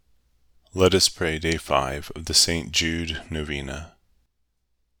Let us pray Day 5 of the St. Jude Novena.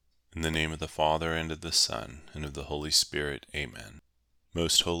 In the name of the Father, and of the Son, and of the Holy Spirit. Amen.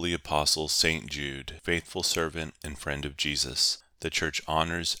 Most Holy Apostle St. Jude, faithful servant and friend of Jesus, the Church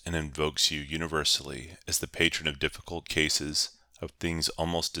honors and invokes you universally as the patron of difficult cases, of things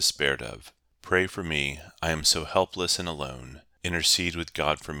almost despaired of. Pray for me, I am so helpless and alone. Intercede with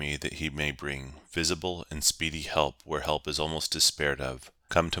God for me that he may bring visible and speedy help where help is almost despaired of.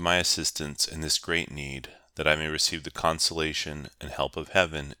 Come to my assistance in this great need, that I may receive the consolation and help of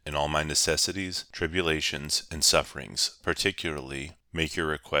heaven in all my necessities, tribulations, and sufferings. Particularly, make your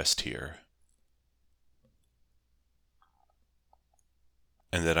request here.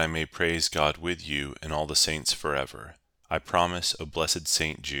 And that I may praise God with you and all the saints forever. I promise, O blessed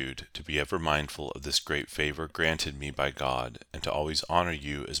Saint Jude, to be ever mindful of this great favor granted me by God, and to always honor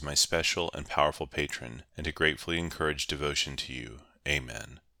you as my special and powerful patron, and to gratefully encourage devotion to you.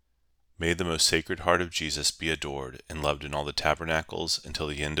 Amen. May the most Sacred Heart of Jesus be adored and loved in all the tabernacles until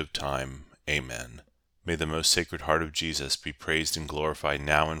the end of time. Amen. May the most Sacred Heart of Jesus be praised and glorified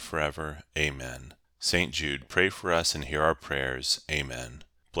now and forever. Amen. Saint Jude, pray for us and hear our prayers. Amen.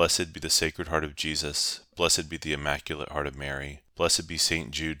 Blessed be the Sacred Heart of Jesus. Blessed be the Immaculate Heart of Mary. Blessed be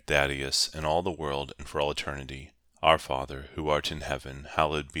Saint Jude Thaddeus, and all the world, and for all eternity. Our Father, who art in heaven,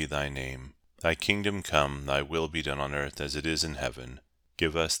 hallowed be thy name. Thy kingdom come, thy will be done on earth as it is in heaven.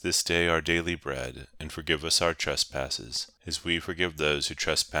 Give us this day our daily bread, and forgive us our trespasses, as we forgive those who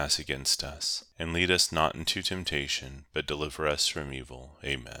trespass against us. And lead us not into temptation, but deliver us from evil.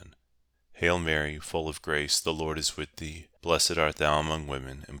 Amen. Hail Mary, full of grace, the Lord is with thee. Blessed art thou among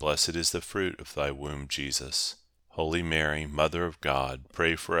women, and blessed is the fruit of thy womb, Jesus. Holy Mary, Mother of God,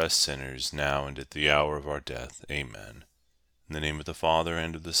 pray for us sinners, now and at the hour of our death. Amen. In the name of the Father,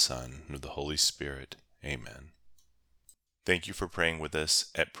 and of the Son, and of the Holy Spirit. Amen. Thank you for praying with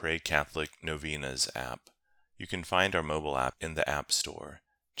us at Pray Catholic Novenas app. You can find our mobile app in the App Store.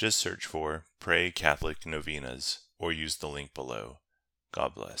 Just search for Pray Catholic Novenas or use the link below.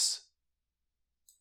 God bless.